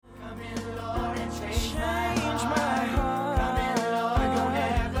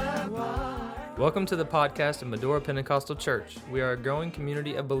Welcome to the podcast of Medora Pentecostal Church. We are a growing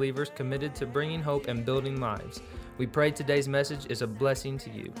community of believers committed to bringing hope and building lives. We pray today's message is a blessing to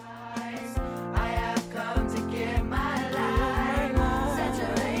you.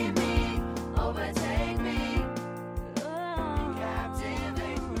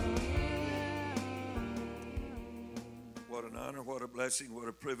 What an honor, what a blessing, what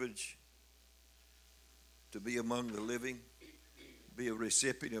a privilege to be among the living, be a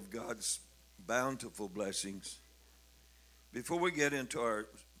recipient of God's bountiful blessings. Before we get into our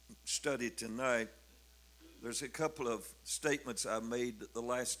study tonight, there's a couple of statements I made the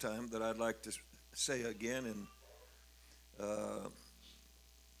last time that I'd like to say again, and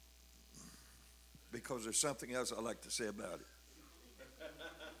because there's something else I'd like to say about it.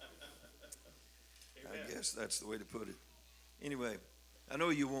 I guess that's the way to put it. Anyway, I know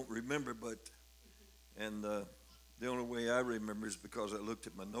you won't remember, and the only way I remember is because I looked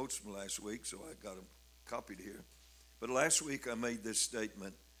at my notes from last week, so I got them copied here. But last week I made this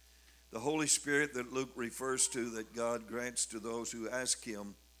statement: the Holy Spirit that Luke refers to, that God grants to those who ask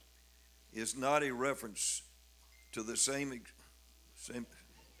Him, is not a reference to the same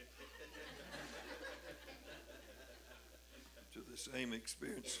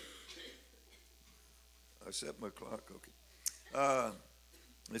experience. I set my clock, okay.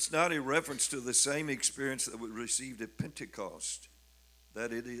 It's not a reference to the same experience that we received at Pentecost.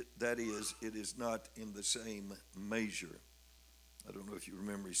 That is, it is not in the same measure. I don't know if you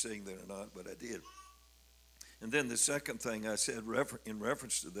remember me saying that or not, but I did. And then the second thing I said in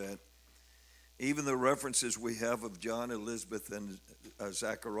reference to that, even the references we have of John, Elizabeth, and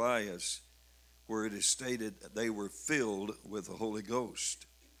Zacharias, where it is stated they were filled with the Holy Ghost,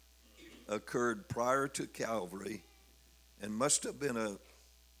 occurred prior to Calvary and must have been a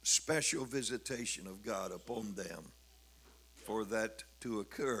special visitation of God upon them for that to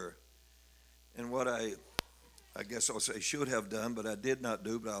occur. And what I guess I'll say should have done, but I did not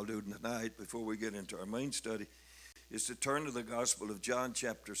do, but I'll do tonight before we get into our main study, is to turn to the Gospel of John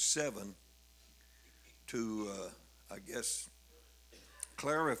chapter 7 to, I guess,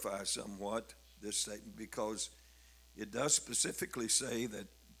 clarify somewhat this statement, because it does specifically say that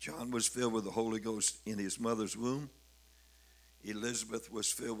John was filled with the Holy Ghost in his mother's womb. Elizabeth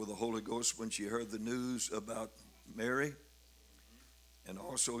was filled with the Holy Ghost when she heard the news about Mary. And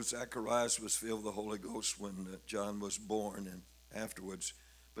also Zacharias was filled with the Holy Ghost when John was born and afterwards.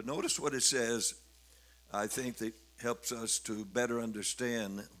 But notice what it says. I think that helps us to better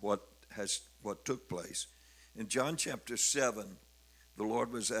understand what took place. In John chapter 7, the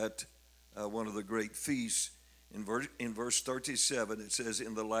Lord was at one of the great feasts. In verse 37, it says,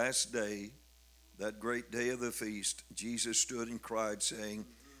 "In the last day, that great day of the feast, Jesus stood and cried, saying,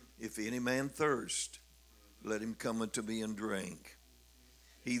 If any man thirst, let him come unto me and drink.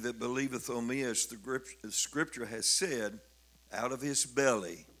 He that believeth on me, as the scripture has said, out of his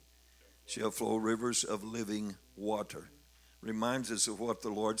belly shall flow rivers of living water." Reminds us of what the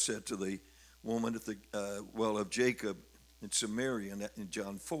Lord said to the woman at the well of Jacob in Samaria in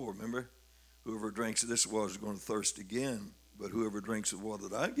John 4. Remember? Whoever drinks of this water is going to thirst again. But whoever drinks the water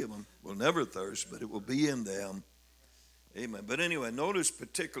that I give them will never thirst, but it will be in them. Amen. But anyway, notice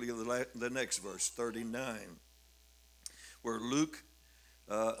particularly the next verse, 39, where Luke,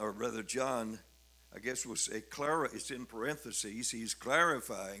 or rather John, I guess we'll say, it's in parentheses. He's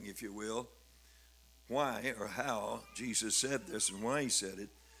clarifying, if you will, why or how Jesus said this and why he said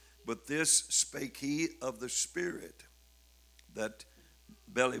it. But this spake he of the Spirit, that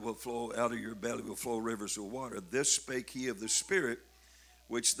belly will flow, out of your belly will flow rivers of water. This spake he of the Spirit,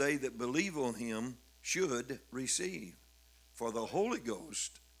 which they that believe on him should receive. For the Holy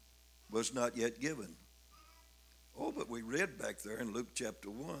Ghost was not yet given. Oh, but we read back there in Luke chapter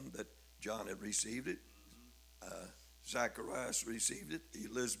 1 that John had received it. Zacharias received it.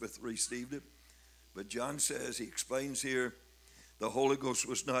 Elizabeth received it. But John says, he explains here, the Holy Ghost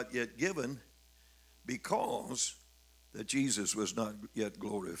was not yet given because that Jesus was not yet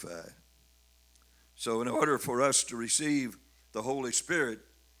glorified. So in order for us to receive the Holy Spirit,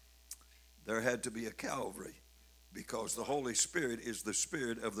 there had to be a Calvary, because the Holy Spirit is the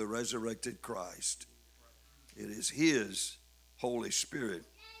Spirit of the resurrected Christ. It is His Holy Spirit,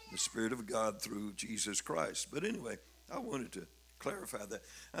 the Spirit of God through Jesus Christ. But anyway, I wanted to clarify that.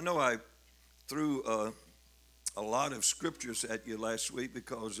 I know I threw a lot of scriptures at you last week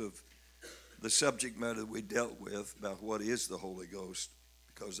because of the subject matter that we dealt with about what is the Holy Ghost,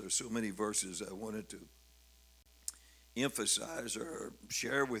 because there's so many verses I wanted to emphasize or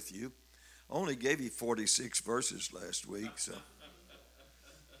share with you. I only gave you 46 verses last week, so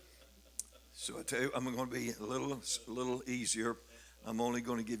I tell you, I'm going to be a little easier. I'm only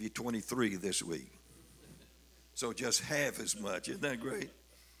going to give you 23 this week. So just half as much. Isn't that great?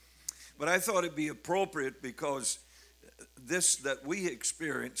 But I thought it'd be appropriate because this that we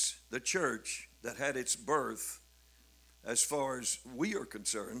experience, the church that had its birth, as far as we are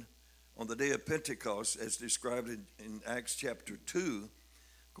concerned, on the day of Pentecost, as described in Acts chapter 2,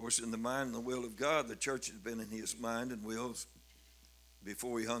 of course, in the mind and the will of God, the church has been in his mind and will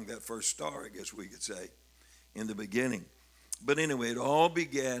before he hung that first star, I guess we could say, in the beginning. But anyway, it all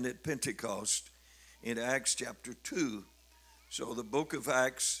began at Pentecost in Acts chapter 2. So the book of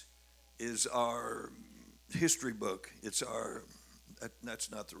Acts is our history book. It's our, that's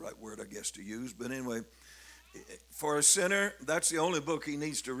not the right word, I guess, to use. But anyway, for a sinner, that's the only book he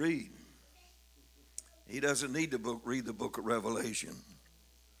needs to read. He doesn't need to read the book of Revelation,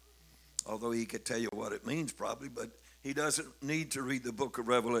 although he could tell you what it means probably, but he doesn't need to read the book of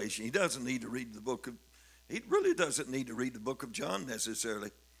Revelation. He doesn't need to read the book of, he really doesn't need to read the book of John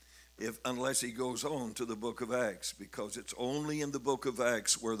necessarily, unless he goes on to the book of Acts, because it's only in the book of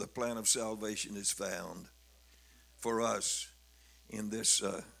Acts where the plan of salvation is found for us in this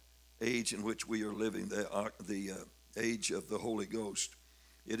age in which we are living, the age of the Holy Ghost.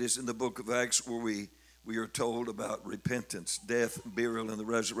 It is in the book of Acts where we are told about repentance, death, burial, and the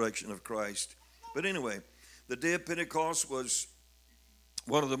resurrection of Christ. But anyway, the day of Pentecost was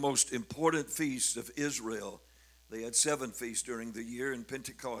one of the most important feasts of Israel. They had 7 feasts during the year, and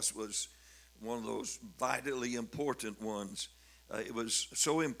Pentecost was one of those vitally important ones. It was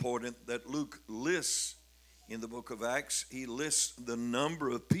so important that Luke lists in the book of Acts, he lists the number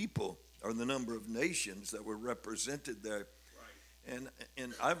of people or the number of nations that were represented there. Right.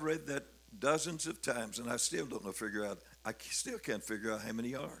 And I've read that dozens of times, and I still don't know I still can't figure out how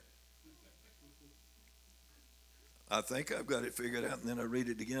many are. I think I've got it figured out, and then I read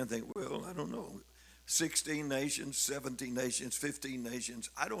it again and think, well, I don't know. 16 nations, 17 nations, 15 nations.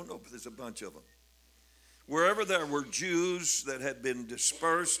 I don't know, but there's a bunch of them. Wherever there were Jews that had been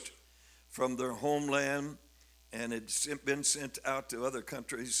dispersed from their homeland and had been sent out to other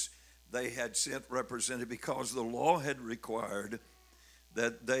countries, they had sent representatives because the law had required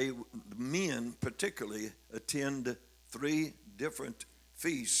that men particularly, attend 3 different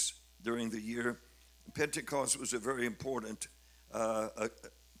feasts during the year. Pentecost was a very important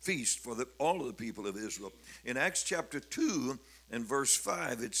feast for all of the people of Israel. In Acts chapter 2 and verse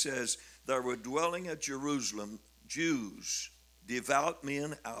 5, it says, there were dwelling at Jerusalem Jews, devout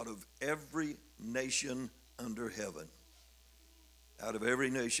men out of every nation under heaven. Out of every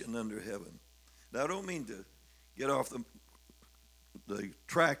nation under heaven. Now, I don't mean to get off the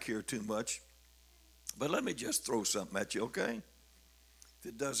track here too much, but let me just throw something at you, okay? If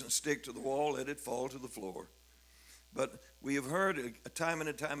it doesn't stick to the wall, let it fall to the floor. But we have heard time and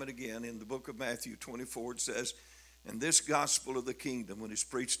again in the book of Matthew 24, it says, and this gospel of the kingdom, when it's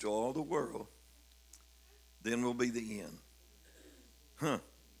preached to all the world, then will be the end.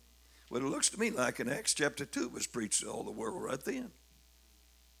 Well, it looks to me like in Acts chapter 2 it was preached to all the world right then.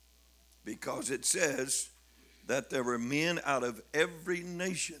 Because it says that there were men out of every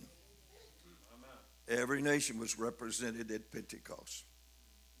nation. Every nation was represented at Pentecost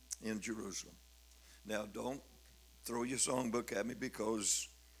in Jerusalem. Now, don't throw your songbook at me, because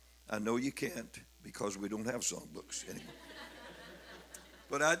I know you can't, because we don't have songbooks anymore.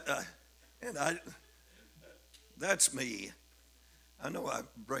 But that's me. I know I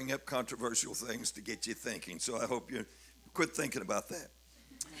bring up controversial things to get you thinking, so I hope you quit thinking about that.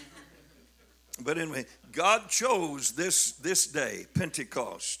 But anyway, God chose this day,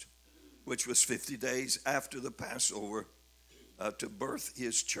 Pentecost, which was 50 days after the Passover, to birth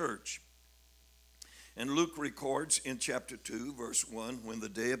his church. And Luke records in chapter 2, verse 1, when the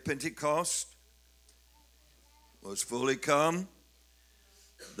day of Pentecost was fully come,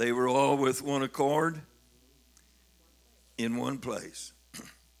 they were all with one accord in one place.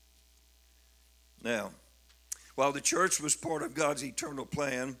 Now, while the church was part of God's eternal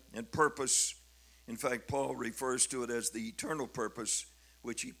plan and purpose, in fact, Paul refers to it as the eternal purpose,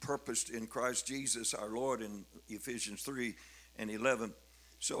 which he purposed in Christ Jesus our Lord in Ephesians 3 and 11.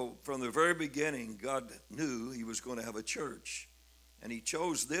 So from the very beginning, God knew he was going to have a church. And he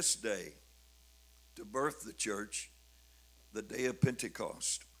chose this day to birth the church, the day of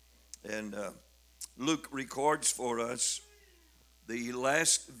Pentecost. And Luke records for us the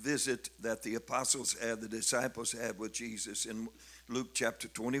last visit that the apostles had, the disciples had with Jesus in Luke chapter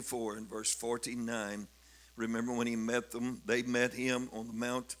 24 and verse 49. Remember when he met them, they met him on the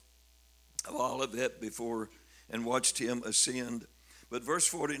Mount of Olivet before and watched him ascend. But verse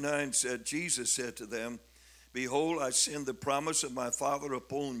 49 said, Jesus said to them, behold, I send the promise of my Father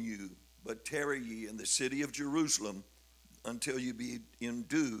upon you, but tarry ye in the city of Jerusalem until you be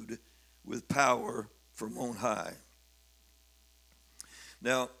endued with power from on high.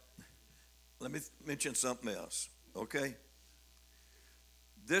 Now, let me mention something else, okay?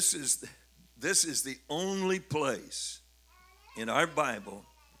 This is the only place in our Bible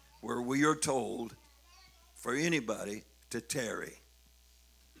where we are told for anybody to tarry.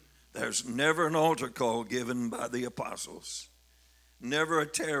 There's never an altar call given by the apostles. Never a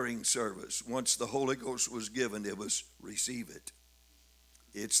tarrying service. Once the Holy Ghost was given, it was receive it.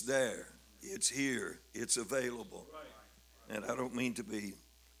 It's there. It's here. It's available. And I don't mean to be,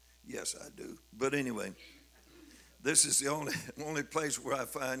 yes, I do. But anyway, this is the only place where I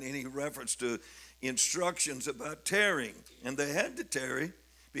find any reference to instructions about tarrying. And they had to tarry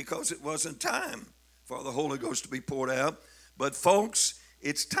because it wasn't time for the Holy Ghost to be poured out. But folks,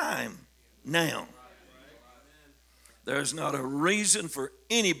 it's time now. There's not a reason for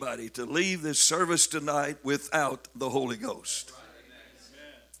anybody to leave this service tonight without the Holy Ghost.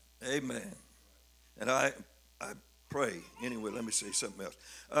 Amen. And I pray. Anyway, let me say something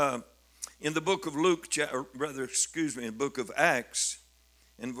else. In the book of Luke, in the book of Acts,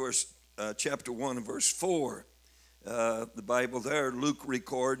 in chapter 1 and verse 4, the Bible there, Luke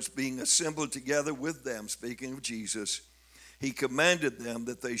records, being assembled together with them, speaking of Jesus, he commanded them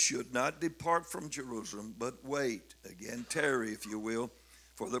that they should not depart from Jerusalem, but wait, again, tarry, if you will,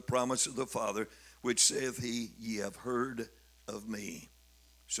 for the promise of the Father, which saith he, ye have heard of me.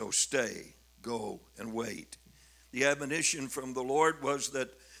 So stay, go, and wait. The admonition from the Lord was that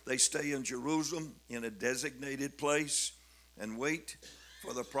they stay in Jerusalem in a designated place and wait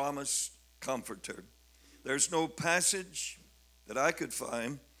for the promised Comforter. There's no passage that I could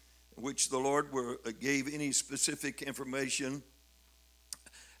find which the Lord gave any specific information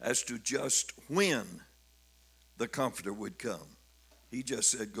as to just when the Comforter would come. He just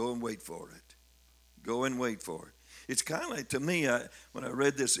said, go and wait for it. Go and wait for it. It's kind of like, to me, when I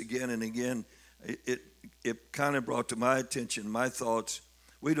read this again and again, it kind of brought to my attention, my thoughts,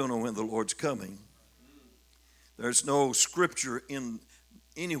 we don't know when the Lord's coming. There's no scripture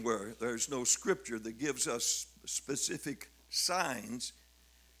anywhere. There's no scripture that gives us specific signs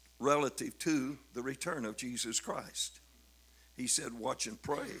relative to the return of Jesus Christ. He said, watch and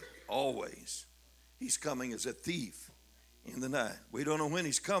pray always. He's coming as a thief in the night. We don't know when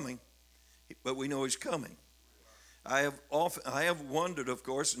he's coming, but we know he's coming. I have wondered, of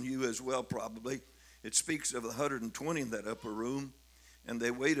course, and you as well probably, it speaks of the 120 in that upper room, and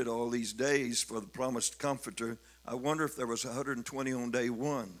they waited all these days for the promised Comforter. I wonder if there was 120 on day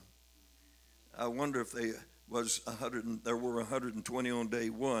one. I wonder if there were 120 on day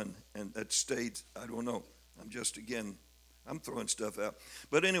one, and that stayed, I don't know. I'm throwing stuff out.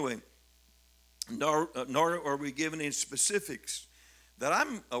 But anyway, nor are we given any specifics that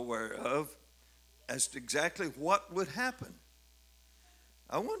I'm aware of as to exactly what would happen.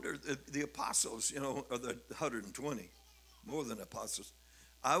 I wonder, the apostles, or the 120, more than apostles,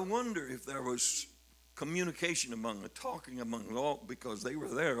 I wonder if there was communication talking among all, because they were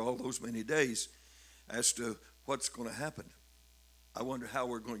there all those many days, as to what's going to happen. I wonder how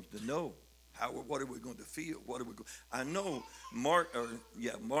we're going to know. What are we going to feel? I know Mark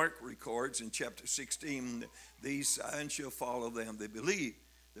records in chapter 16, these signs shall follow them. They believe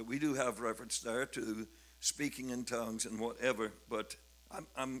that we do have reference there to speaking in tongues and whatever, but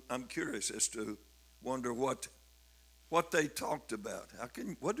I'm curious as to wonder what they talked about.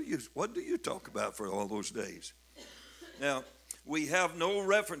 What do you talk about for all those days? Now, we have no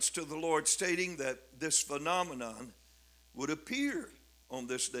reference to the Lord stating that this phenomenon would appear on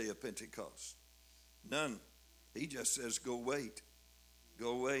this day of Pentecost. None. He just says, go wait.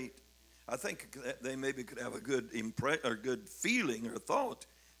 Go wait. I think they maybe could have a good good feeling or thought.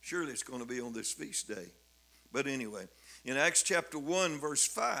 Surely it's going to be on this feast day. But anyway, in Acts chapter 1, verse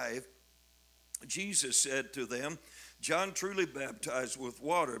 5, Jesus said to them, John truly baptized with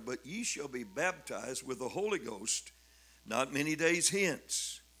water, but ye shall be baptized with the Holy Ghost not many days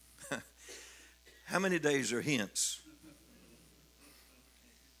hence. How many days are hence?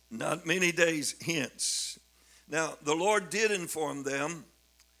 Not many days hence. Now, the Lord did inform them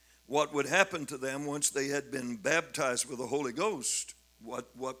what would happen to them once they had been baptized with the Holy Ghost, what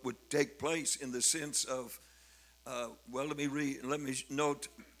would take place in the sense of, let me note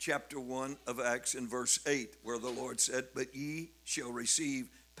chapter 1 of Acts in verse 8, where the Lord said, but ye shall receive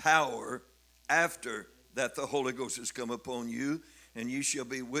power after that the Holy Ghost has come upon you, and ye shall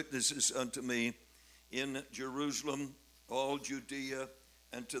be witnesses unto me in Jerusalem, all Judea,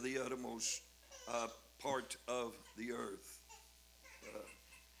 and to the uttermost part of the earth.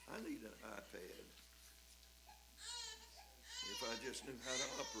 I need an iPad. If I just knew how to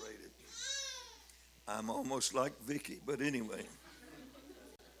operate it. I'm almost like Vicky, but anyway.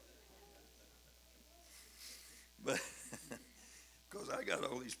 But because I got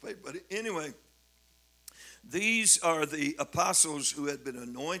all these papers. But anyway, these are the apostles who had been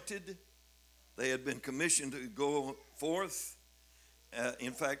anointed. They had been commissioned to go forth.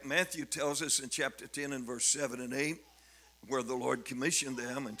 In fact, Matthew tells us in chapter 10 and verse 7 and 8, where the Lord commissioned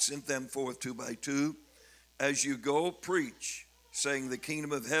them and sent them forth 2 by 2. As you go, preach, saying the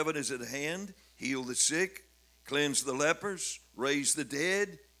kingdom of heaven is at hand. Heal the sick, cleanse the lepers, raise the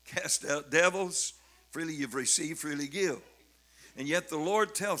dead, cast out devils. Freely you've received, freely give. And yet the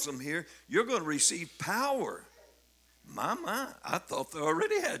Lord tells them here, you're going to receive power. My, I thought they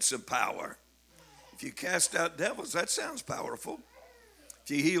already had some power. If you cast out devils, that sounds powerful.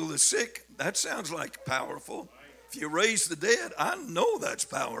 If you heal the sick, that sounds like powerful. If you raise the dead, I know that's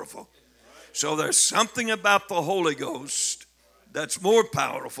powerful. So there's something about the Holy Ghost that's more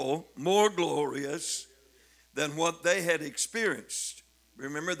powerful, more glorious than what they had experienced.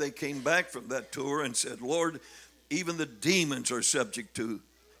 Remember, they came back from that tour and said, Lord, even the demons are subject to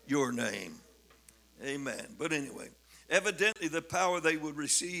your name. Amen. But anyway, evidently the power they would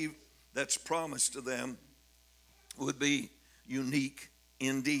receive that's promised to them would be unique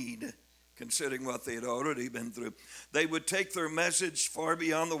indeed, considering what they had already been through. They would take their message far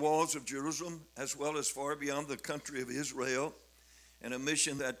beyond the walls of Jerusalem, as well as far beyond the country of Israel, and a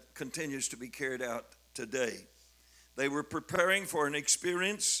mission that continues to be carried out today. They were preparing for an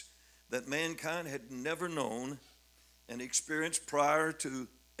experience that mankind had never known, an experience prior to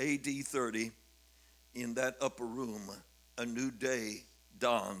AD 30. In that upper room, a new day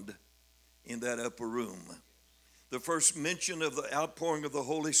dawned in that upper room. The first mention of the outpouring of the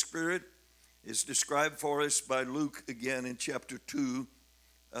Holy Spirit is described for us by Luke again in chapter 2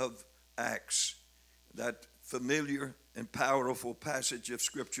 of Acts, that familiar and powerful passage of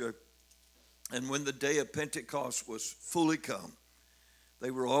Scripture. And when the day of Pentecost was fully come,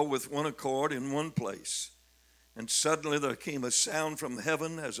 they were all with one accord in one place. And suddenly there came a sound from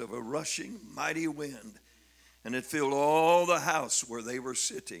heaven as of a rushing mighty wind, and it filled all the house where they were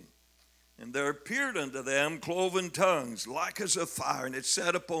sitting. And there appeared unto them cloven tongues, like as of fire, and it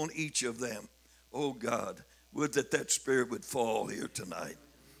sat upon each of them. Oh God, would that Spirit would fall here tonight.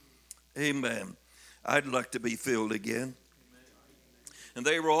 Amen. I'd like to be filled again. And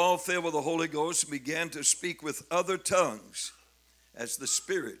they were all filled with the Holy Ghost and began to speak with other tongues as the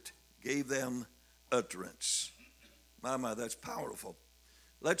Spirit gave them utterance. My, that's powerful.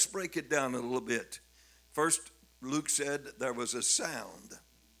 Let's break it down a little bit. First, Luke said there was a sound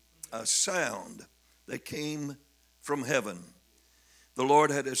that came from heaven. The Lord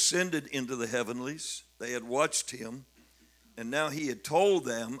had ascended into the heavenlies. They had watched him, and now he had told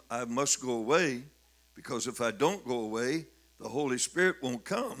them, I must go away, because if I don't go away, the Holy Spirit won't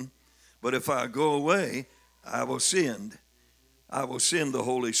come. But if I go away, I will send the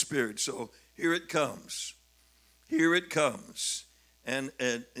Holy Spirit. So here it comes. Here it comes, and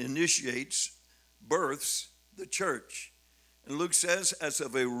it initiates, births the church. And Luke says,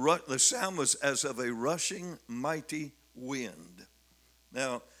 the sound was as of a rushing mighty wind.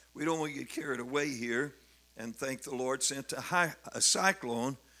 Now, we don't want to get carried away here and think the Lord sent a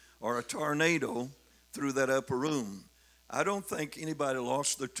cyclone or a tornado through that upper room. I don't think anybody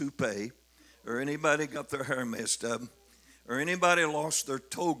lost their toupee, or anybody got their hair messed up, or anybody lost their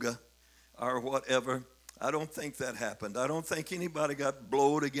toga or whatever. I don't think that happened. I don't think anybody got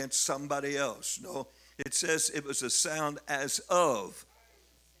blowed against somebody else. No, it says it was a sound as of.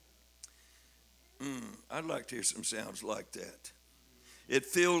 I'd like to hear some sounds like that. It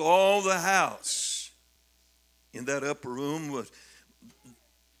filled all the house. In that upper room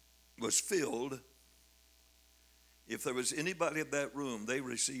was filled. If there was anybody in that room, they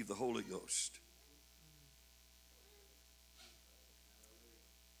received the Holy Ghost.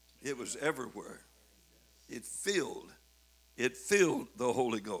 It was everywhere. It filled the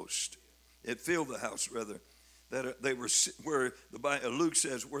Holy Ghost. It filled the house, rather. That they were where Luke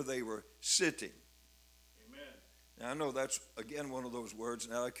says where they were sitting. Amen. Now I know that's again one of those words.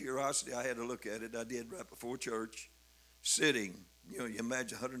 Now, out of curiosity, I had to look at it. I did right before church. Sitting. You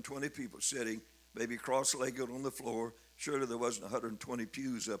imagine 120 people sitting, maybe cross-legged on the floor. Surely there wasn't 120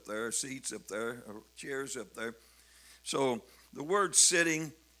 pews up there, seats up there, or chairs up there. So the word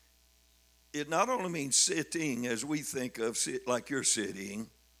sitting, it not only means sitting as we think of, like you're sitting,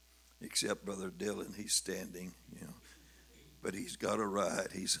 except Brother Dylan, he's standing, but he's got a ride.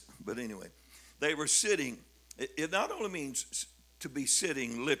 But anyway, they were sitting. It not only means to be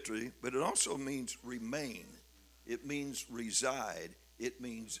sitting literally, but it also means remain. It means reside. It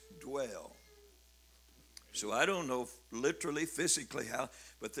means dwell. So I don't know literally, physically how,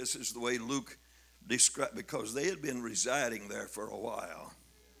 but this is the way Luke because they had been residing there for a while.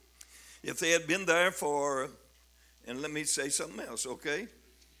 If they had been there and let me say something else, okay?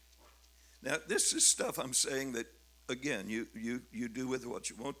 Now, this is stuff I'm saying that, again, you do with what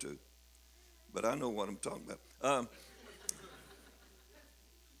you want to, but I know what I'm talking about.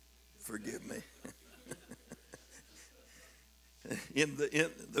 Forgive me.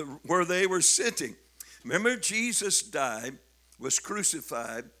 Where they were sitting. Remember, Jesus died, was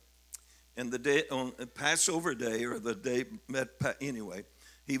crucified, and the day on Passover day, or the day anyway,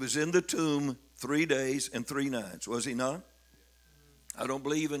 he was in the tomb 3 days and 3 nights, was he not? I don't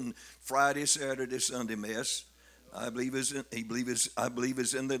believe in Friday, Saturday, Sunday mess. I believe he's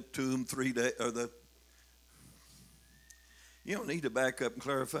in the tomb 3 days, you don't need to back up and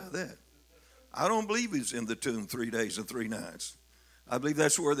clarify that. I don't believe he's in the tomb 3 days and 3 nights. I believe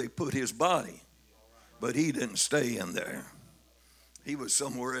that's where they put his body. But he didn't stay in there. He was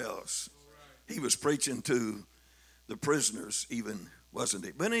somewhere else. He was preaching to the prisoners even, wasn't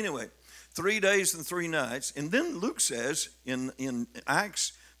he? But anyway, 3 days and 3 nights. And then Luke says in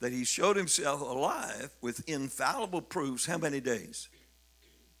Acts that he showed himself alive with infallible proofs. How many days?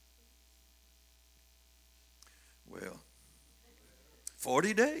 Well,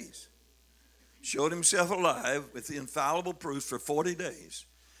 40 days. Showed himself alive with infallible proofs for 40 days.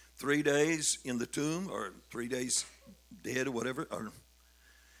 3 days in the tomb, or 3 days dead, or whatever. Or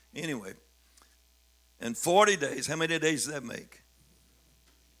anyway, and 40 days, how many days does that make?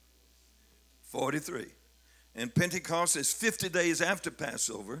 43. And Pentecost is 50 days after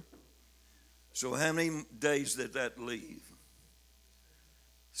Passover. So how many days did that leave?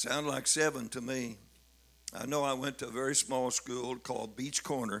 Sound like 7 to me. I know I went to a very small school called Beach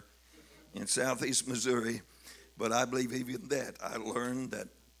Corner in southeast Missouri, but I believe even that I learned that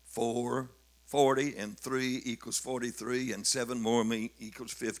 40 and 3 equals 43, and 7 more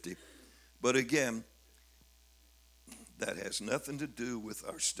equals 50. But again, that has nothing to do with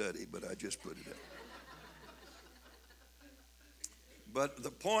our study, but I just put it up. But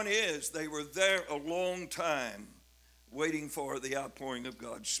the point is, they were there a long time waiting for the outpouring of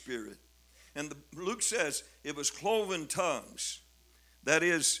God's Spirit. And Luke says it was cloven tongues. That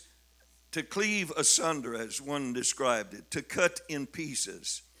is, to cleave asunder, as one described it, to cut in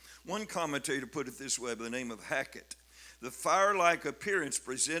pieces. One commentator put it this way by the name of Hackett. The fire-like appearance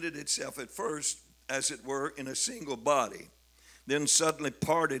presented itself at first, as it were, in a single body, then suddenly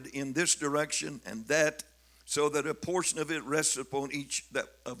parted in this direction and that, so that a portion of it rested upon each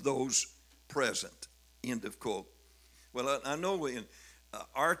of those present. End of quote. Well, I know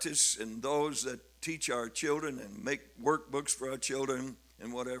artists and those that teach our children and make workbooks for our children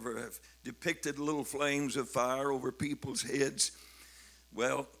and whatever have depicted little flames of fire over people's heads.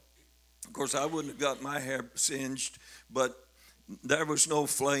 Well, of course, I wouldn't have got my hair singed, but there was no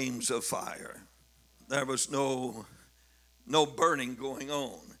flames of fire. There was no burning going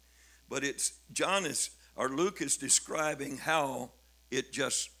on. But Luke is describing how it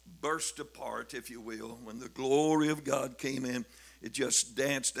just burst apart, if you will, when the glory of God came in. It just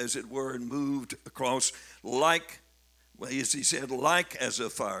danced, as it were, and moved across as he said, like as a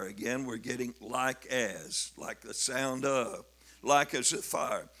fire. Again, we're getting like the sound of, like as a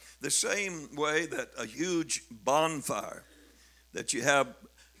fire. The same way that a huge bonfire that you have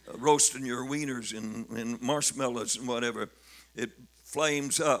roasting your wieners and marshmallows and whatever, it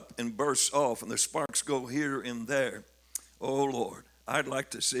flames up and bursts off and the sparks go here and there. Oh, Lord, I'd like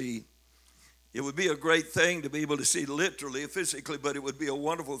to see. It would be a great thing to be able to see literally, physically, but it would be a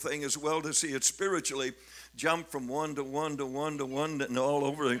wonderful thing as well to see it spiritually, jump from one to one to one to one and all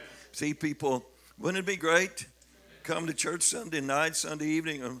over. See people. Wouldn't it be great? Come to church Sunday night, Sunday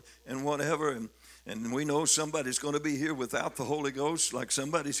evening, and whatever, and we know somebody's going to be here without the Holy Ghost, like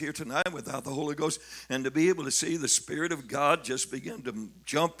somebody's here tonight without the Holy Ghost, and to be able to see the Spirit of God just begin to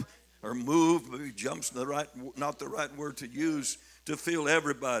jump or move. Maybe jump's not the right word to use, to fill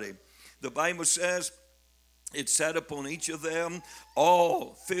everybody. The Bible says it sat upon each of them,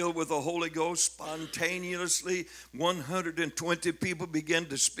 all filled with the Holy Ghost spontaneously. 120 people began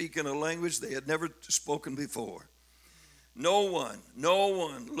to speak in a language they had never spoken before. No one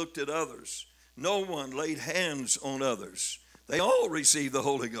looked at others. No one laid hands on others. They all received the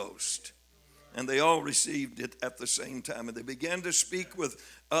Holy Ghost. And they all received it at the same time. And they began to speak with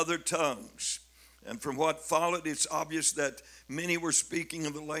other tongues. And from what followed, it's obvious that many were speaking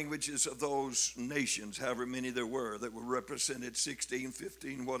in the languages of those nations, however many there were that were represented, 16,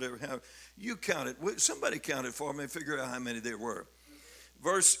 15, whatever. You count it. Somebody count it for me and figure out how many there were.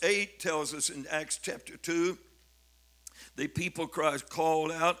 Verse 8 tells us in Acts chapter 2, the people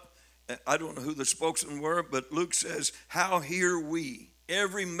called out. I don't know who the spokesmen were, but Luke says, "How hear we,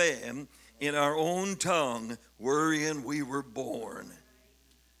 every man in our own tongue wherein we were born.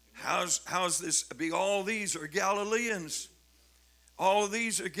 How's this? All these are Galileans. All of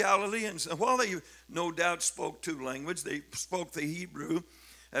these are Galileans. And while they no doubt spoke two languages, they spoke the Hebrew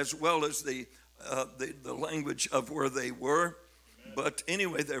as well as the language of where they were. But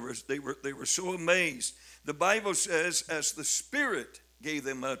anyway, they were so amazed. The Bible says, as the Spirit gave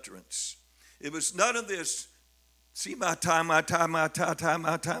them utterance. It was none of this, see my time, my time, my time, time,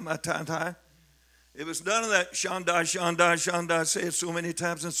 my time, my time, time. It was none of that, Shandai, Shandai, Shandai, say it so many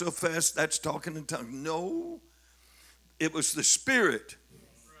times and so fast, that's talking in tongues. No, it was the Spirit.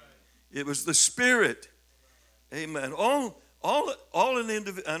 It was the Spirit. Amen. All an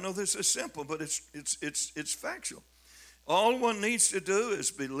individual, I know this is simple, but it's factual. All one needs to do is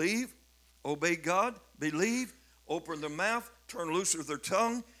believe, obey God, believe, open their mouth, turn loose with their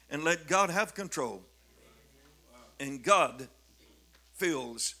tongue, and let God have control. And God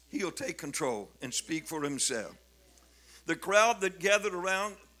feels he'll take control and speak for himself. The crowd that gathered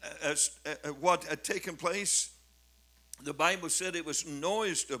around what had taken place, the Bible said it was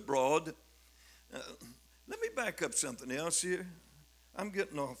noised abroad. Let me back up something else here. I'm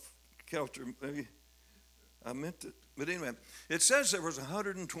getting off kilter. Maybe I meant it. But anyway, it says there was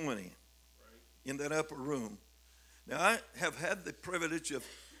 120 in that upper room. Now, I have had the privilege of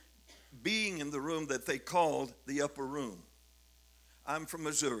being in the room that they called the upper room. I'm from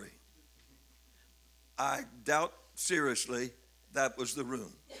Missouri. I doubt seriously that was the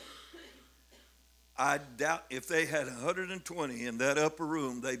room. I doubt if they had 120 in that upper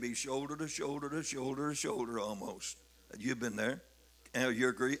room, they'd be shoulder to shoulder to shoulder to shoulder almost. You've been there. You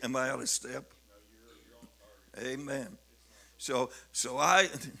agree? Am I out of step? Amen. So I,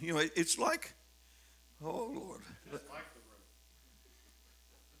 it's like, oh Lord.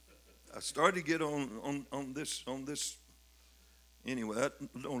 I started to get on this. Anyway,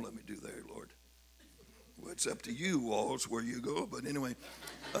 don't let me do that, Lord. Well, it's up to you, walls, where you go. But anyway,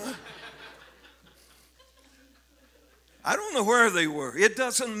 I don't know where they were. It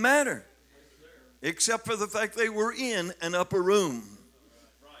doesn't matter, except for the fact they were in an upper room.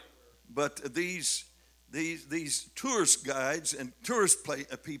 But these tourist guides and tourist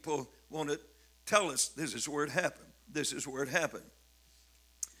people want to tell us this is where it happened. This is where it happened.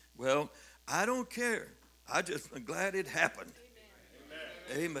 Well, I don't care. I'm glad it happened.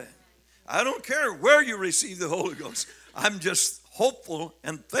 Amen. I don't care where you receive the Holy Ghost. I'm just hopeful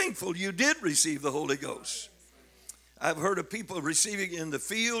and thankful you did receive the Holy Ghost. I've heard of people receiving it in the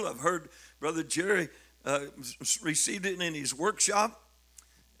field. I've heard Brother Jerry received it in his workshop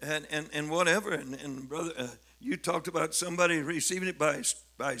and whatever. And Brother, you talked about somebody receiving it by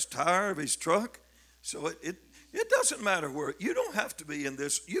his tire of his truck. So it doesn't matter where. You don't have to be in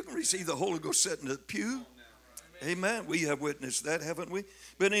this. You can receive the Holy Ghost sitting in the pew. Amen. We have witnessed that, haven't we?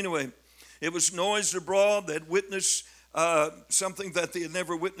 But anyway, it was noised abroad. They'd witnessed something that they had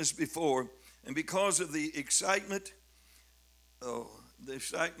never witnessed before. And because of the excitement, oh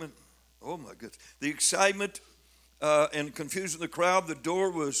my goodness, the excitement and confusion of the crowd, the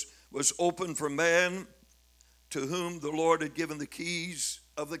door was open for man to whom the Lord had given the keys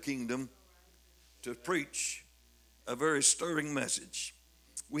of the kingdom to preach a very stirring message.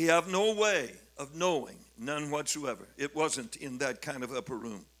 We have no way of knowing, none whatsoever. It wasn't in that kind of upper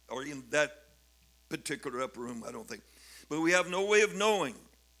room, or in that particular upper room, I don't think. But we have no way of knowing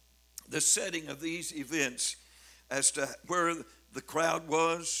the setting of these events as to where the crowd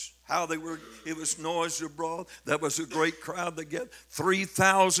was, how they were. It was noised abroad. That was a great crowd that get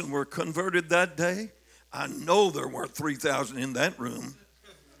 3,000 were converted that day. I know there weren't 3,000 in that room.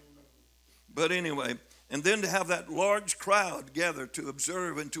 But anyway, and then to have that large crowd gather to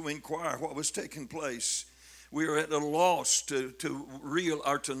observe and to inquire what was taking place, we are at a loss to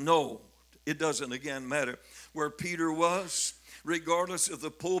know. It doesn't again matter where Peter was, regardless of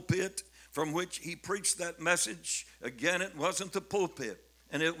the pulpit from which he preached that message. Again, it wasn't the pulpit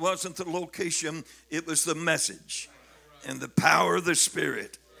and it wasn't the location, it was the message and the power of the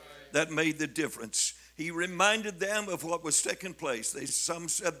Spirit that made the difference. He reminded them of what was taking place. Some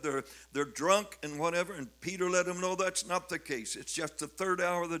said they're drunk and whatever, and Peter let them know that's not the case. It's just the third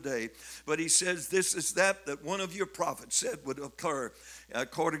hour of the day. But he says this is that one of your prophets said would occur,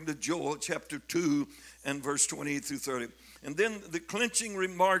 according to Joel chapter 2 and verse 28 through 30. And then the clinching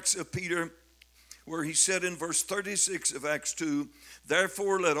remarks of Peter, where he said in verse 36 of Acts 2,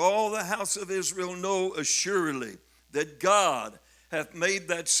 therefore let all the house of Israel know assuredly that God hath made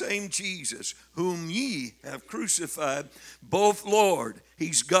that same Jesus, whom ye have crucified, both Lord,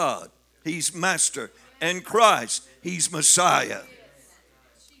 he's God, he's Master, and Christ, he's Messiah.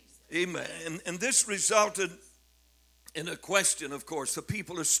 Amen. And this resulted And a question, of course, the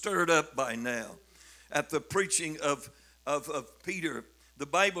people are stirred up by now at the preaching of Peter. The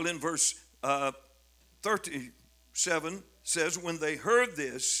Bible in verse 37 says, when they heard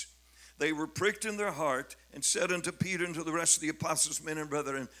this, they were pricked in their heart and said unto Peter and to the rest of the apostles, men and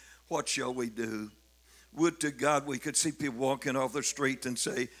brethren, what shall we do? Would to God we could see people walking off the street and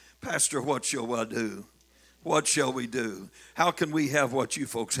say, Pastor, what shall I do? What shall we do? How can we have what you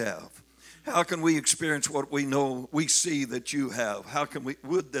folks have? How can we experience what we know, we see that you have? How can we,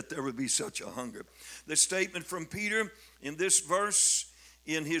 would that there would be such a hunger? The statement from Peter in this verse,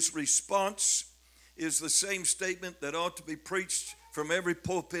 in his response, is the same statement that ought to be preached from every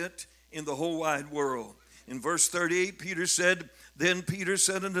pulpit in the whole wide world. In verse 38, Peter said, then Peter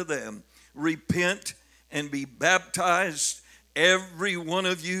said unto them, repent and be baptized, every one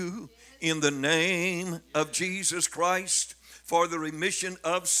of you, in the name of Jesus Christ, for the remission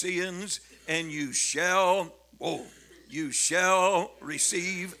of sins, and you shall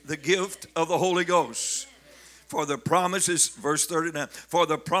receive the gift of the Holy Ghost. For the promises, verse 39, for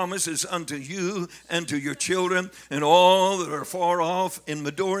the promises unto you and to your children and all that are far off in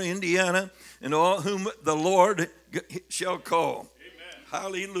Medora, Indiana, and all whom the Lord shall call. Amen.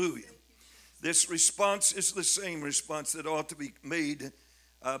 Hallelujah. This response is the same response that ought to be made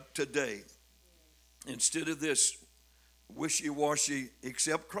today. Instead of this wishy-washy,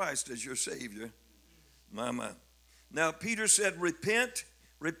 accept Christ as your Savior. My. Now, Peter said, repent.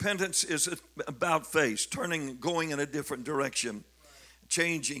 Repentance is about face, turning, going in a different direction,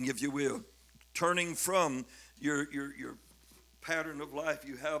 changing, if you will, turning from your pattern of life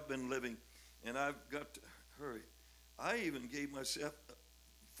you have been living. And I've got to hurry. I even gave myself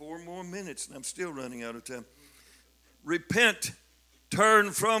 4 more minutes, and I'm still running out of time. Repent.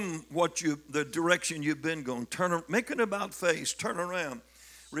 Turn from the direction you've been going. Make it about face. Turn around.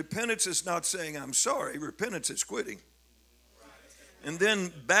 Repentance is not saying I'm sorry. Repentance is quitting. And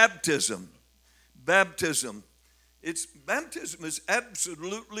then baptism. Baptism is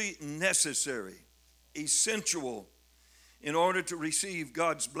absolutely necessary, essential, in order to receive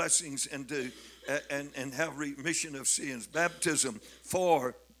God's blessings and to and have remission of sins. Baptism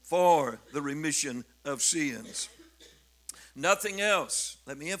for the remission of sins. Nothing else,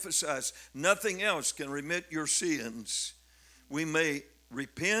 let me emphasize, nothing else can remit your sins. We may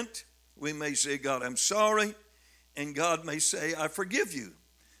repent, we may say, God, I'm sorry, and God may say, I forgive you,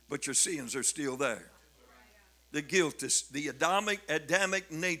 but your sins are still there. The guilt is, the Adamic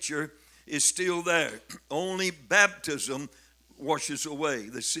nature is still there. Only baptism washes away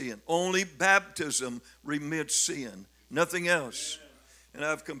the sin. Only baptism remits sin, nothing else. And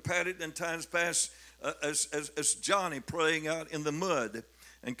I've compared it in times past as Johnny praying out in the mud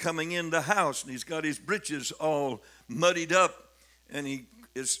and coming in the house, and he's got his britches all muddied up, and he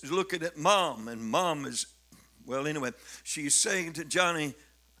is looking at Mom, and Mom is, well, anyway, she's saying to Johnny,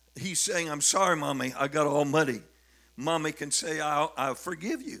 he's saying, I'm sorry, Mommy, I got all muddy. Mommy can say, I'll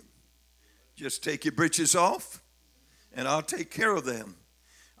forgive you. Just take your britches off, and I'll take care of them.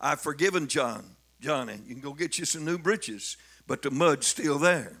 I've forgiven Johnny. You can go get you some new britches, but the mud's still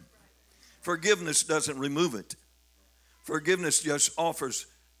there. Forgiveness doesn't remove it. Forgiveness just offers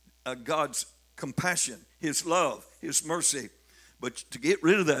God's compassion, His love, His mercy. But to get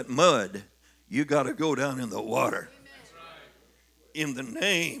rid of that mud, you got to go down in the water. In the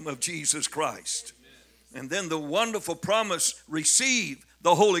name of Jesus Christ. And then the wonderful promise, receive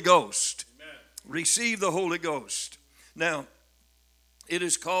the Holy Ghost. Receive the Holy Ghost. Now, it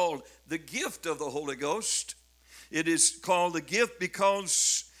is called the gift of the Holy Ghost. It is called the gift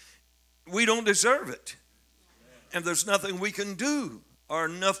because we don't deserve it. And there's nothing we can do or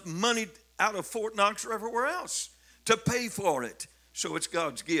enough money out of Fort Knox or everywhere else to pay for it. So it's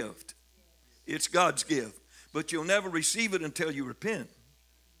God's gift. It's God's gift. But you'll never receive it until you repent.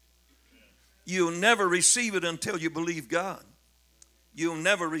 You'll never receive it until you believe God. You'll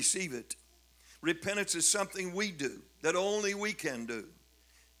never receive it. Repentance is something we do, that only we can do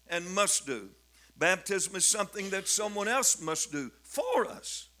and must do. Baptism is something that someone else must do for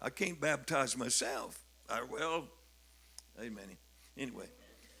us. I can't baptize myself. Amen. Anyway,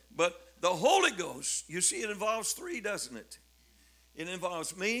 but the Holy Ghost, you see, it involves 3, doesn't it? It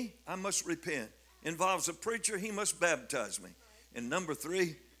involves me, I must repent. It involves a preacher, he must baptize me. And number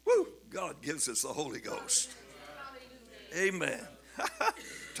 3, God gives us the Holy Ghost. Amen.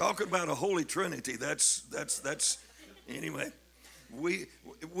 Talking about a Holy Trinity, that's anyway. We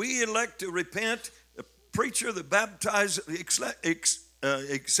elect to repent. The preacher that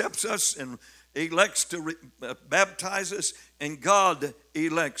accepts us and elects to baptize us, and God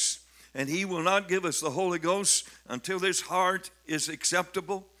elects. And He will not give us the Holy Ghost until this heart is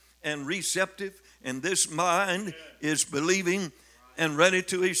acceptable and receptive And this mind is believing and ready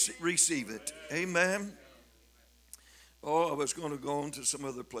to receive it. Amen. Oh, I was going to go on to some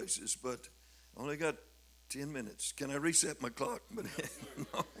other places, but I only got 10 minutes. Can I reset my clock? But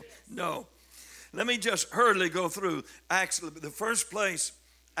no. Let me just hurriedly go through. Actually, the first place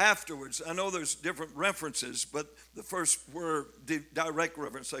afterwards, I know there's different references, but the first word, the direct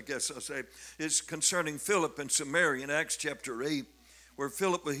reference, I guess I'll say, is concerning Philip in Samaria in Acts chapter 8, where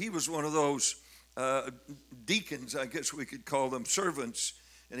Philip, he was one of those deacons, I guess we could call them, servants,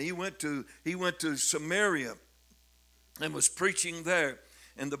 and he went to Samaria and was preaching there.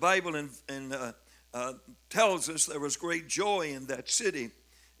 And the Bible tells us there was great joy in that city,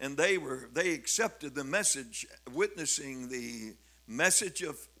 and they accepted the message, witnessing the message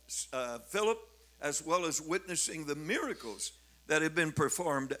of Philip, as well as witnessing the miracles that had been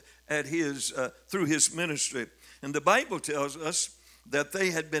performed at through his ministry. And the Bible tells us that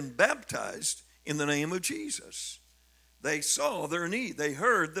they had been baptized in the name of Jesus. They saw their need. They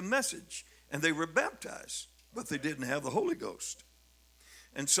heard the message, and they were baptized, but they didn't have the Holy Ghost.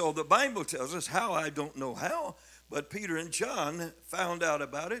 And so the Bible tells us how, I don't know how, but Peter and John found out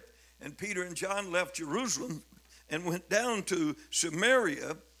about it, and Peter and John left Jerusalem and went down to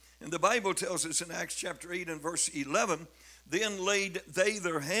Samaria. And the Bible tells us in Acts chapter 8 and verse 11, then laid they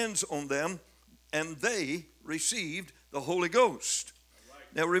their hands on them, and they received the Holy Ghost.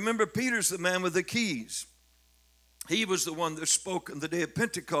 Now remember, Peter's the man with the keys. He was the one that spoke on the day of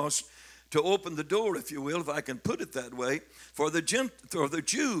Pentecost to open the door, if you will, if I can put it that way, for the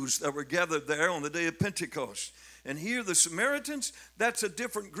Jews that were gathered there on the day of Pentecost. And here the Samaritans, that's a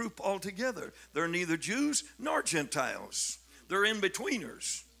different group altogether. They're neither Jews nor Gentiles. They're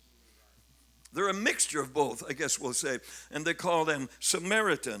in-betweeners. They're a mixture of both, I guess we'll say. And they call them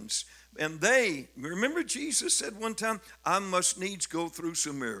Samaritans. And remember Jesus said one time, I must needs go through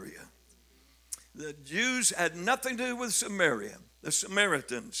Samaria. The Jews had nothing to do with Samaria, the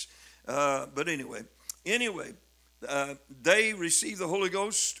Samaritans. But anyway, they received the Holy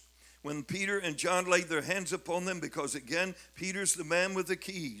Ghost when Peter and John laid their hands upon them, because again, Peter's the man with the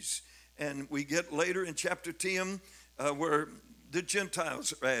keys. And we get later in chapter 10 where the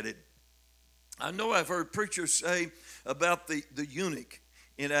Gentiles are added. I know I've heard preachers say about the eunuch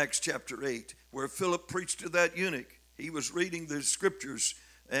in Acts chapter 8, where Philip preached to that eunuch. He was reading the scriptures,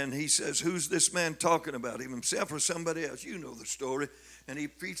 and he says, who's this man talking about, himself or somebody else? You know the story. And he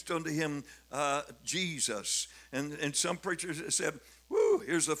preached unto him Jesus. And some preachers said, whoo,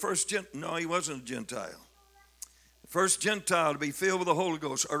 here's the first No, he wasn't a Gentile. First Gentile to be filled with the Holy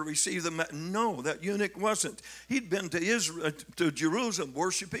Ghost or to receive the... No, that eunuch wasn't. He'd been to Jerusalem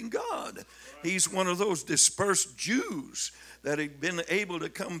worshiping God. He's one of those dispersed Jews that had been able to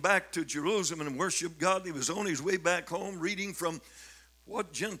come back to Jerusalem and worship God. He was on his way back home reading from...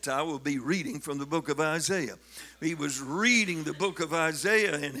 What Gentile will be reading from the book of Isaiah? He was reading the book of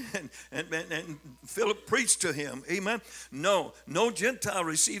Isaiah, and Philip preached to him. Amen. No Gentile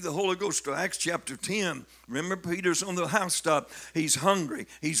received the Holy Ghost till Acts chapter 10. Remember, Peter's on the housetop. He's hungry.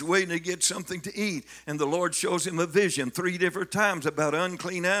 He's waiting to get something to eat. And the Lord shows him a vision 3 different times about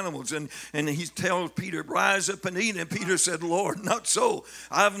unclean animals. And he tells Peter, rise up and eat. And Peter said, Lord, not so.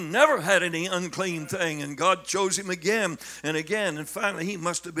 I've never had any unclean thing. And God shows him again and again. And finally, he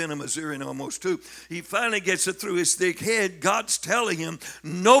must have been a Missourian almost too. He finally gets it through his thick head. God's telling him,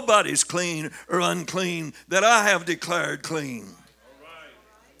 nobody's clean or unclean that I have declared clean. All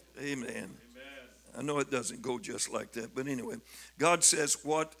right. Amen. I know it doesn't go just like that, but anyway, God says,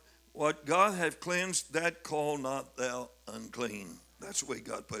 what God hath cleansed, that call not thou unclean. That's the way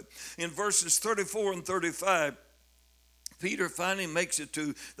God put it. In verses 34 and 35, Peter finally makes it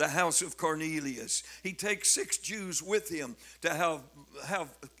to the house of Cornelius. He takes 6 Jews with him to have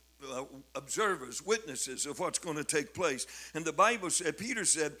observers, witnesses of what's going to take place. And the Bible said, Peter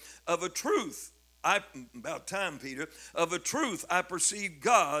said, of a truth, about time, Peter, of a truth I perceive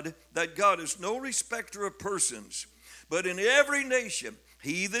that God is no respecter of persons, but in every nation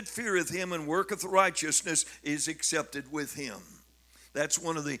he that feareth him and worketh righteousness is accepted with him. That's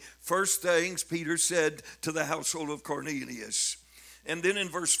one of the first things Peter said to the household of Cornelius. And then in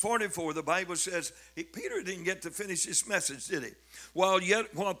verse 44, the Bible says, Peter didn't get to finish his message, did he? While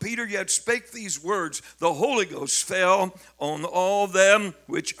Peter yet spake these words, the Holy Ghost fell on all them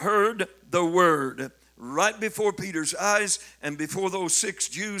which heard the word. Right before Peter's eyes and before those 6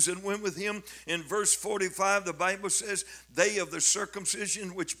 Jews that went with him. In verse 45, the Bible says, they of the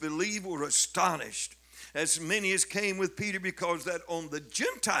circumcision which believed were astonished, as many as came with Peter, because that on the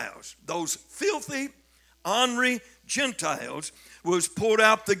Gentiles, those filthy, ornery Gentiles, was poured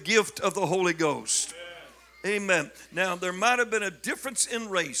out the gift of the Holy Ghost. Amen. Now, there might have been a difference in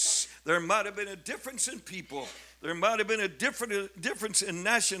race. There might have been a difference in people. There might have been a difference in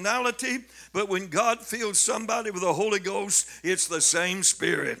nationality. But when God fills somebody with the Holy Ghost, it's the same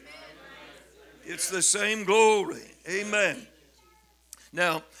Spirit. It's the same glory. Amen.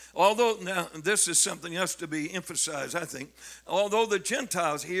 Now, this is something else to be emphasized, I think. Although the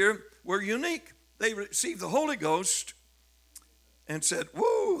Gentiles here were unique, they received the Holy Ghost and said,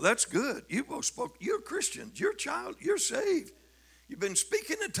 whoa, that's good. You both spoke. You're Christians. You're a child. You're saved. You've been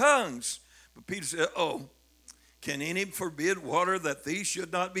speaking in tongues. But Peter said, oh, can any forbid water that these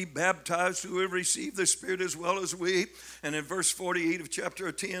should not be baptized who have received the Spirit as well as we? And in verse 48 of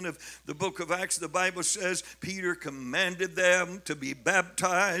chapter 10 of the book of Acts, the Bible says, Peter commanded them to be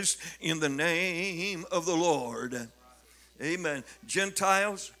baptized in the name of the Lord. Amen.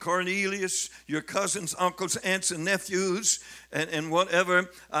 Gentiles, Cornelius, your cousins, uncles, aunts, and nephews, and whatever.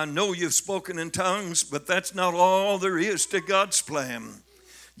 I know you've spoken in tongues, but that's not all there is to God's plan.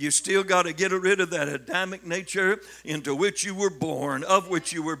 You still got to get rid of that Adamic nature into which you were born, of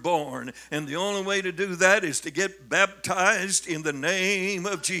which you were born. And the only way to do that is to get baptized in the name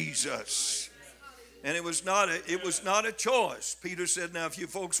of Jesus. And it was not a choice. Peter said, now if you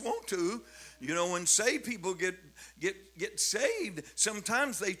folks want to, when saved people get saved,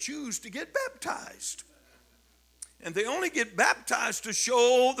 sometimes they choose to get baptized. And they only get baptized to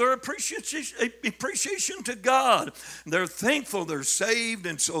show their appreciation to God. They're thankful they're saved,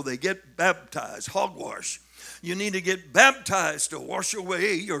 and so they get baptized. Hogwash. You need to get baptized to wash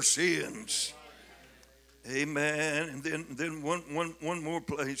away your sins. Amen. And then one more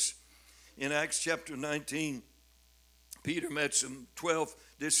place. In Acts chapter 19, Peter met some 12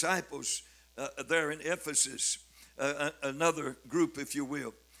 disciples there in Ephesus, another group, if you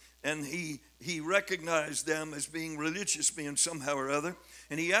will. And he recognized them as being religious men somehow or other.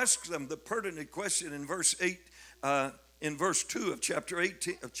 And he asked them the pertinent question in verse 8, in verse 2 of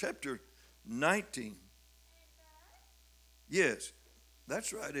chapter 19. Yes,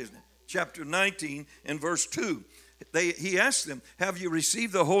 that's right, isn't it? Chapter 19 and verse 2. He asked them, have you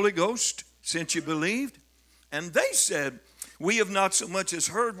received the Holy Ghost since you believed? And they said, we have not so much as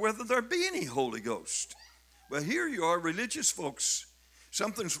heard whether there be any Holy Ghost. Well, here you are, religious folks.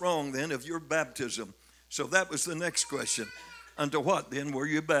 Something's wrong then of your baptism. So that was the next question. Unto what then were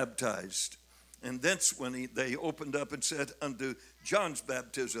you baptized? And that's when they opened up and said, unto John's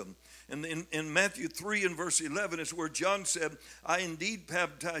baptism. And in Matthew 3 and verse 11 is where John said, I indeed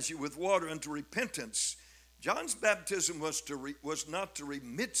baptize you with water unto repentance. John's baptism was not to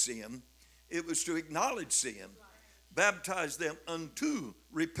remit sin. It was to acknowledge sin. Baptize them unto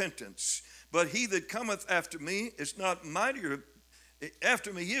repentance. But he that cometh after me is not mightier.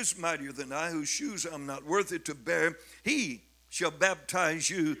 After me is mightier than I, whose shoes I'm not worthy to bear. He shall baptize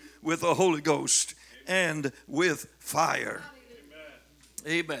you with the Holy Ghost and with fire.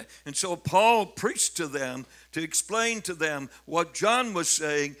 Amen. And so Paul preached to them to explain to them what John was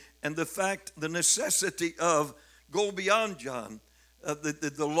saying and the necessity of go beyond John.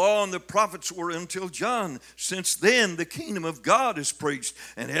 The law and the prophets were until John. Since then, the kingdom of God is preached,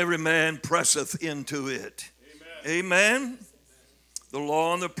 and every man presseth into it. Amen. The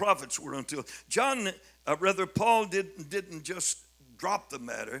law and the prophets were until John. Paul didn't just drop the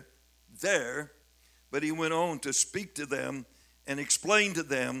matter there, but he went on to speak to them and explain to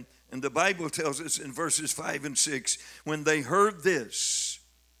them. And the Bible tells us in verses 5 and 6, when they heard this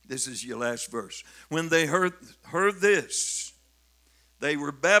is your last verse. When they heard this, they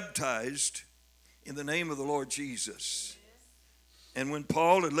were baptized in the name of the Lord Jesus. And when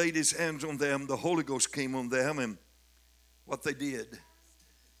Paul had laid his hands on them, the Holy Ghost came on them, and what they did,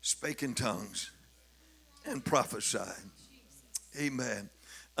 spake in tongues and prophesied. Amen.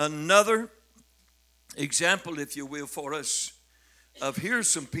 Another example, if you will, for us of here's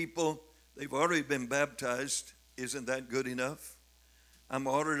some people, they've already been baptized. Isn't that good enough? I'm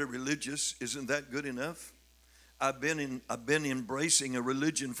already religious. Isn't that good enough? I've been embracing a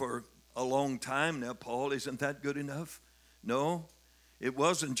religion for a long time now, Paul. Isn't that good enough? No, it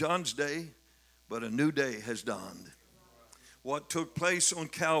wasn't John's day, but a new day has dawned. What took place on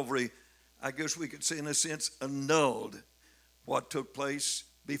Calvary, I guess we could say in a sense, annulled what took place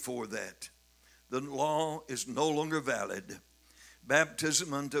before that. The law is no longer valid.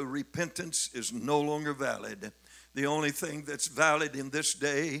 Baptism unto repentance is no longer valid. The only thing that's valid in this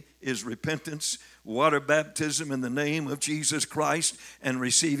day is repentance, water baptism in the name of Jesus Christ, and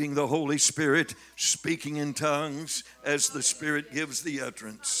receiving the Holy Spirit, speaking in tongues as the Spirit gives the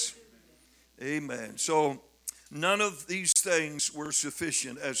utterance. Amen. So none of these things were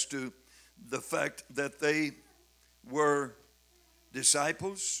sufficient as to the fact that they were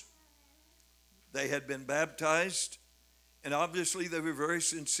disciples. They had been baptized, and obviously they were very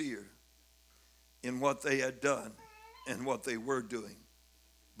sincere in what they had done and what they were doing.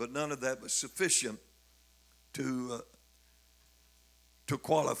 But none of that was sufficient to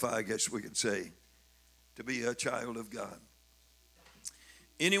qualify, I guess we could say, to be a child of God.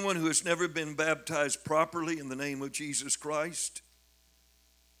 Anyone who has never been baptized properly in the name of Jesus Christ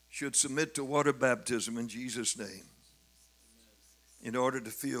should submit to water baptism in Jesus' name in order to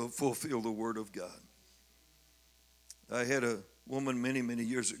fulfill the Word of God. I had a woman many, many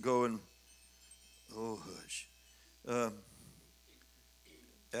years ago, and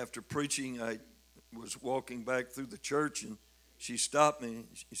after preaching, I was walking back through the church, and she stopped me.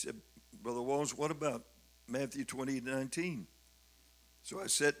 She said, "Brother Walls, what about Matthew 20:19?" So I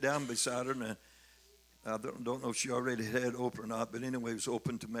sat down beside her, and I don't know if she already had it open or not, but anyway, it was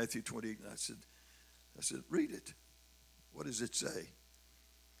open to Matthew 20. And I said, "Read it. What does it say?"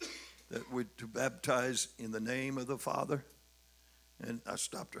 That we're to baptize in the name of the Father. And I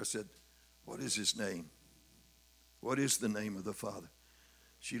stopped her. I said, "What is his name? What is the name of the Father?"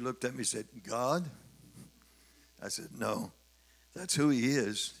 She looked at me and said, "God?" I said, "No, that's who he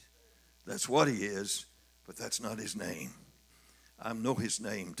is. That's what he is, but that's not his name. I know his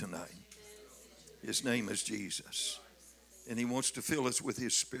name tonight. His name is Jesus. And he wants to fill us with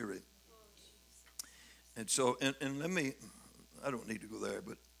his Spirit." And so, and let me, I don't need to go there,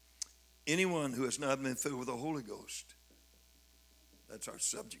 but anyone who has not been filled with the Holy Ghost, that's our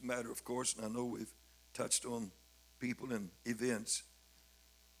subject matter, of course, and I know we've touched on people and events,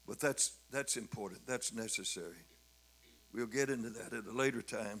 but that's important. That's necessary. We'll get into that at a later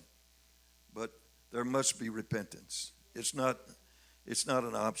time, but there must be repentance. It's not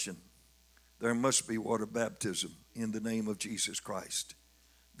an option. There must be water baptism in the name of Jesus Christ.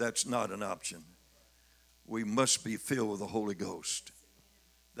 That's not an option. We must be filled with the Holy Ghost.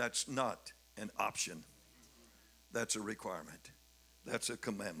 That's not an option. That's a requirement. That's a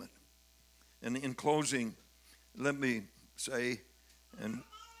commandment. And in closing, let me say, and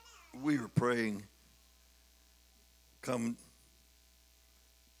we were praying come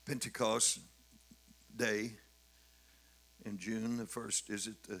Pentecost Day in June, the first, is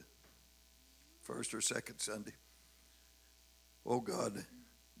it the first or second Sunday? Oh God,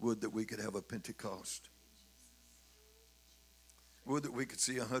 would that we could have a Pentecost. Would that we could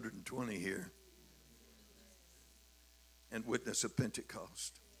see 120 here and witness a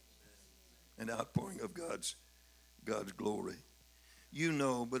Pentecost, an outpouring of God's glory. You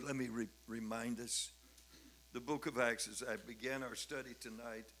know, but let me remind us, the book of Acts, as I began our study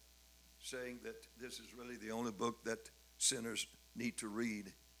tonight, saying that this is really the only book that sinners need to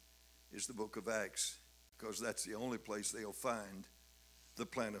read, is the book of Acts, because that's the only place they'll find the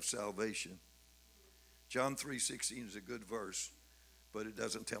plan of salvation. John 3:16 is a good verse, but it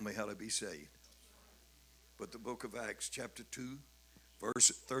doesn't tell me how to be saved. But the book of Acts, chapter 2, verse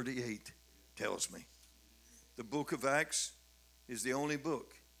 38, tells me. The book of Acts is the only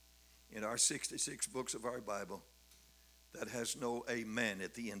book in our 66 books of our Bible that has no amen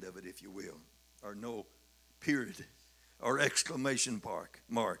at the end of it, if you will, or no period or exclamation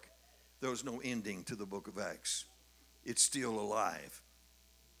mark. There's no ending to the book of Acts. It's still alive.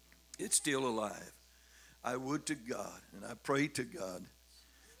 It's still alive. I would to God, and I pray to God,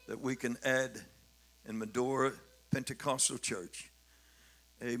 that we can add in Medora Pentecostal Church,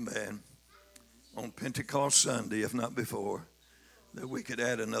 amen, on Pentecost Sunday, if not before, that we could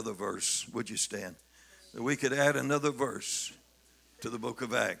add another verse. Would you stand? That we could add another verse to the book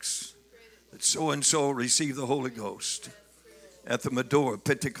of Acts. That so-and-so received the Holy Ghost at the Medora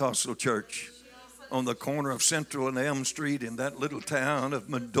Pentecostal Church on the corner of Central and Elm Street in that little town of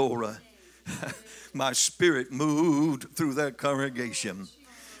Medora. My spirit moved through that congregation,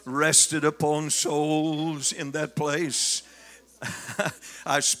 rested upon souls in that place.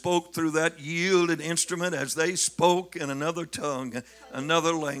 I spoke through that yielded instrument as they spoke in another tongue,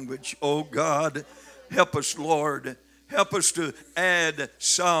 another language. Oh God, help us, Lord. Help us to add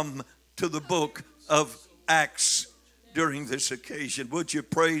some to the book of Acts during this occasion. Would you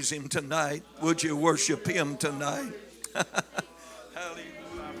praise him tonight? Would you worship him tonight? Hallelujah.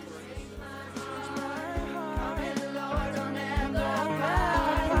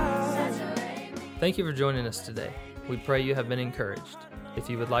 Thank you for joining us today. We pray you have been encouraged. If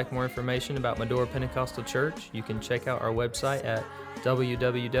you would like more information about Medora Pentecostal Church, you can check out our website at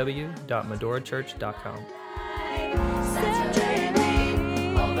www.medorachurch.com.